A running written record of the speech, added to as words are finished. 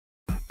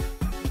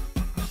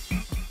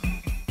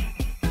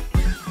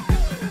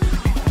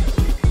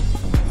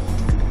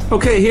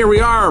Okay, here we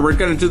are. We're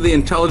going to do the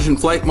intelligent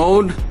flight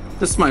mode.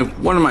 This is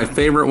one of my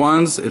favorite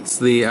ones. It's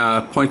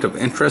the point of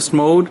interest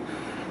mode.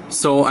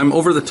 So I'm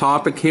over the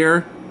topic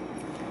here,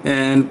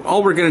 and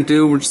all we're going to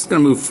do, we're just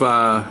going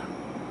to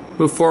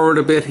move forward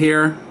a bit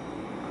here.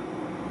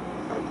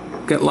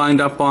 Get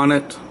lined up on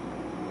it.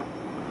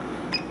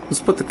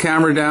 Let's put the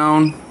camera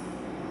down,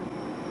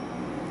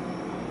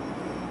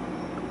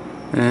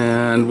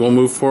 and we'll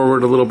move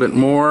forward a little bit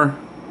more.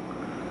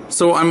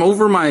 So I'm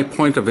over my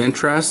point of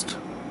interest.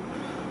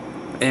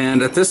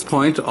 And at this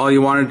point, all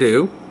you want to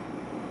do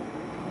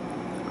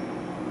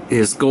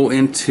is go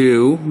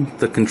into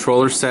the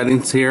controller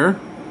settings here,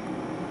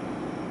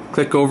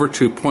 click over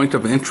to point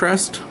of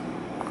interest,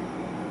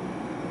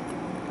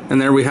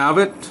 and there we have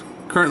it.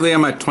 Currently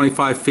I'm at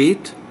 25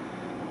 feet,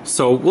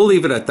 so we'll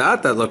leave it at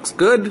that. That looks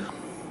good.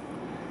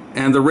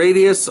 And the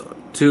radius,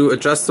 to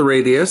adjust the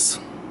radius,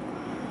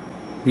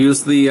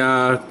 use the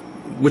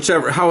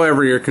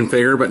however you're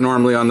configured, but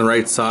normally on the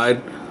right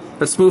side.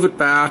 Let's move it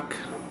back.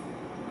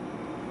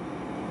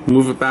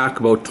 Move it back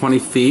about 20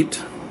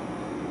 feet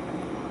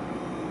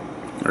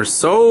or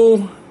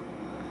so.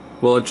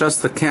 We'll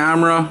adjust the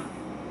camera,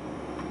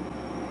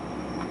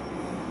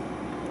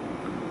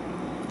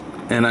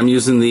 and I'm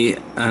using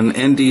an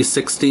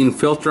ND16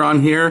 filter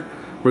on here.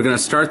 We're going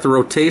to start the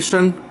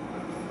rotation.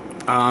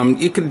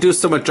 You can do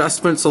some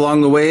adjustments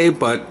along the way,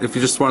 but if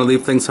you just want to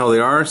leave things how they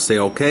are, say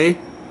OK.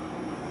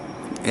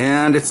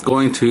 And it's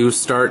going to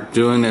start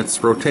doing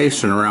its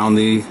rotation around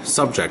the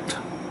subject.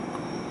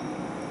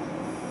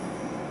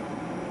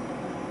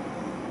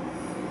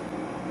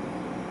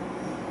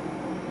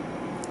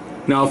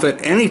 Now, if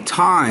at any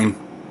time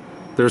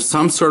there's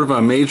some sort of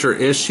a major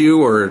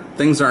issue, or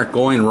things aren't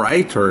going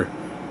right, or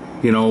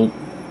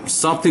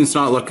something's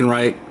not looking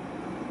right,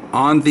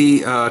 on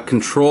the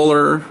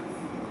controller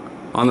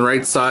on the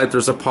right side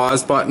there's a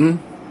pause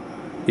button.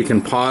 You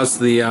can pause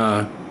the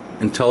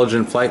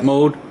intelligent flight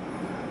mode,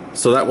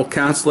 so that will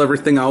cancel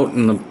everything out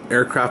and the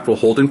aircraft will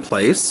hold in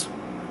place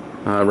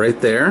right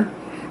there.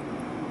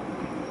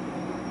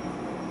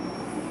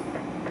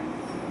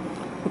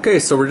 Okay,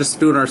 so we're just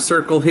doing our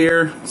circle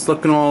here. It's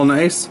looking all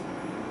nice.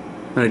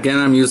 And again,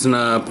 I'm using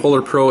a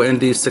Polar Pro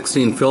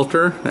ND16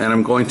 filter, and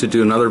I'm going to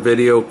do another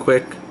video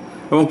quick.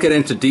 I won't get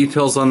into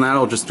details on that.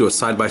 I'll just do a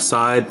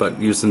side-by-side, but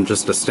using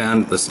just the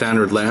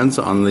standard lens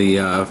on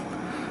the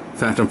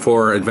Phantom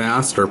 4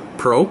 Advanced or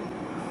Pro.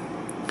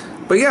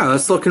 But yeah,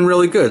 that's looking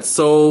really good.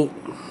 So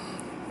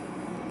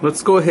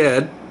let's go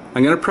ahead.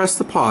 I'm going to press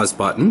the pause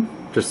button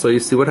just so you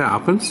see what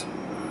happens.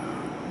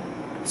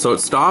 So it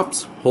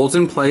stops, holds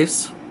in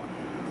place.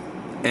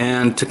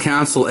 And to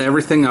cancel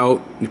everything out,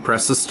 you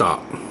press the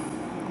stop.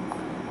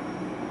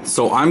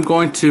 So I'm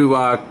going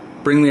to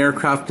bring the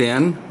aircraft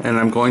in, and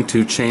I'm going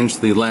to change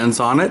the lens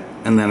on it,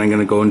 and then I'm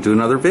going to go and do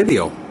another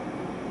video.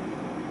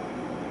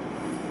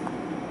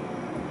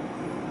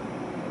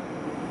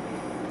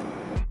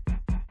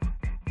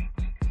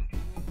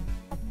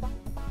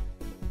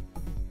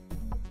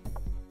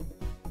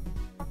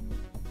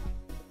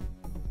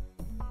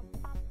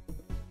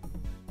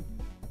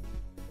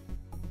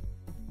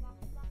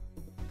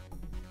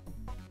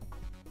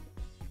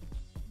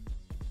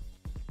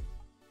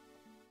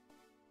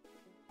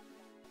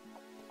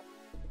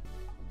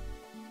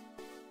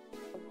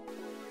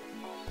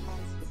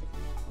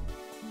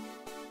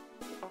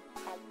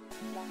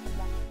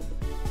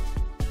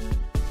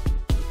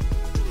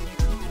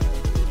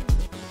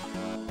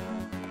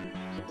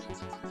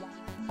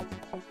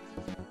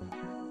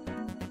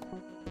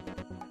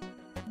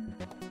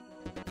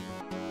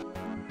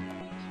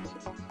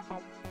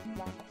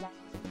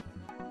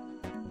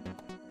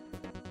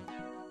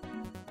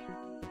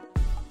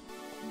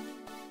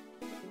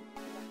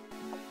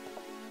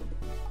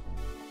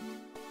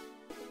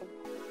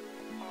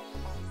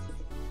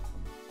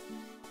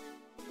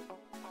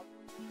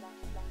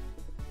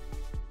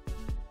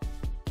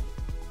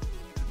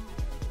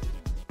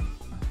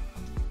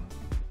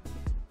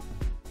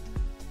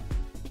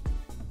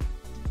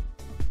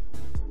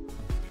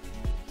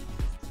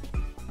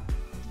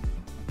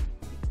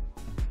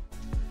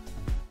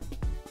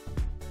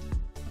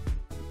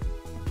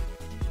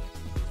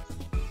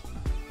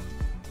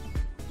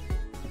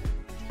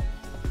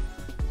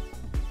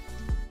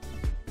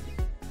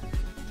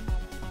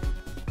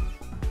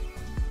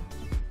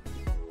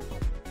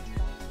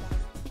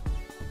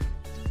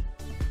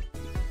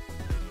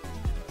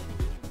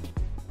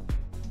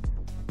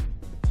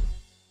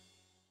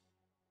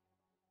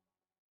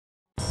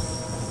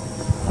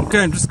 Okay,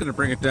 I'm just going to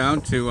bring it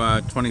down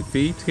to 20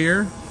 feet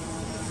here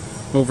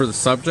over the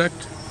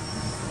subject,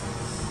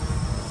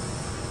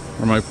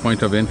 or my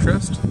point of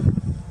interest.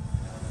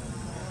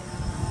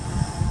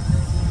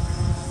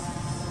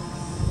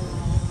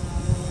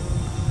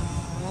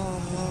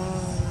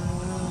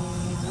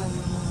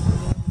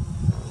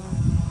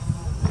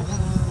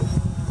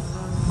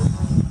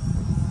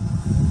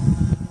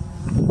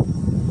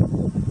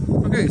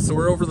 Okay, so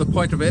we're over the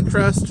point of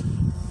interest.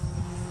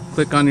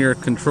 Click on your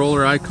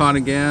controller icon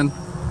again.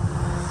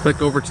 Click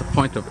over to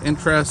point of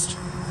interest.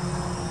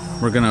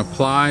 We're going to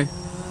apply.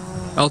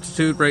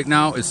 Altitude right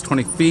now is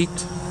 20 feet.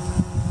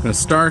 I'm going to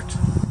start.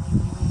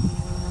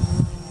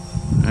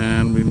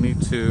 And we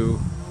need to,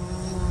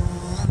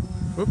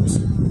 whoops,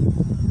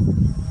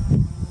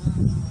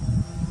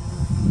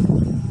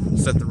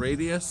 set the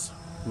radius.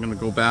 I'm going to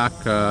go back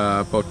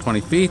about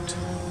 20 feet,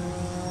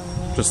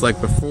 just like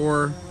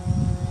before.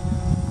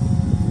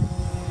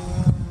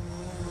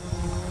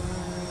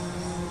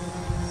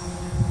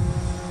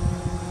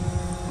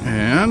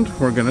 And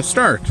we're going to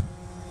start.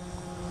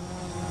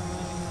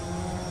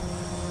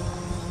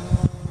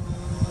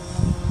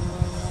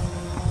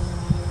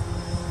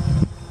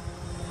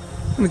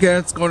 And again,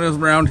 it's going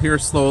around here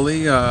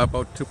slowly,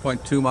 about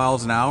 2.2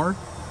 miles an hour.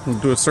 We'll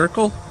do a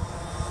circle.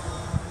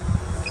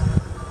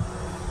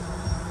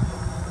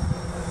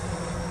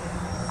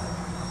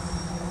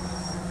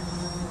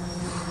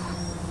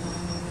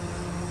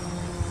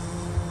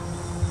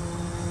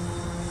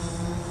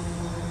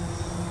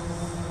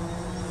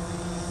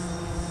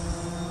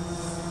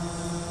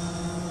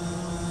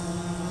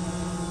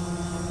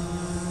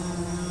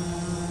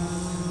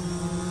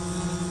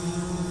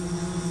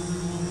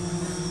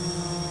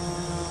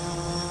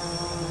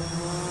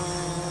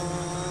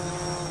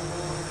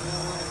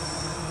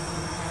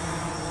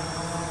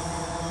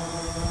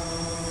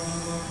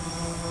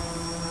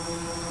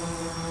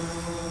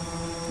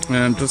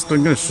 And I'm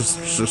going to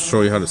just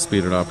show you how to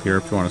speed it up here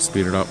if you want to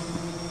speed it up.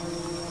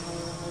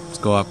 Let's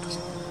go up.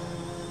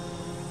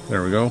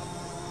 There we go.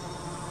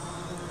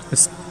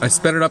 I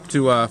sped it up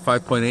to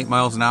 5.8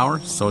 miles an hour,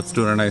 so it's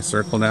doing a nice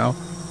circle now.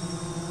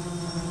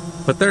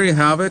 But there you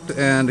have it.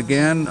 And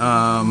again,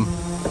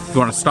 if you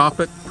want to stop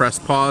it, press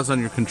pause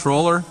on your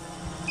controller.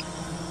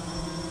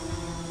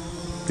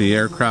 The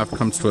aircraft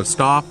comes to a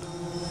stop.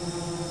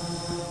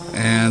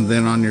 And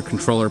then on your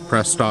controller,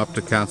 press stop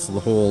to cancel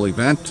the whole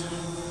event.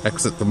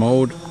 Exit the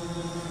mode,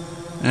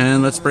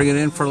 and let's bring it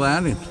in for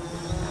landing.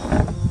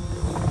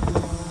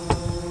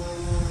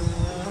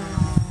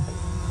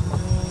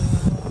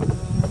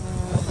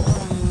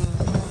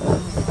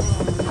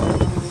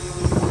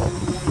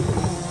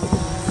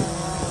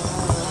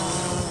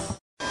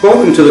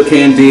 Welcome to the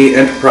K&D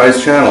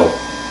Enterprise channel.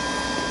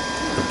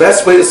 The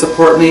best way to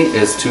support me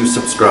is to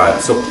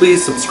subscribe, so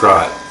please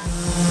subscribe.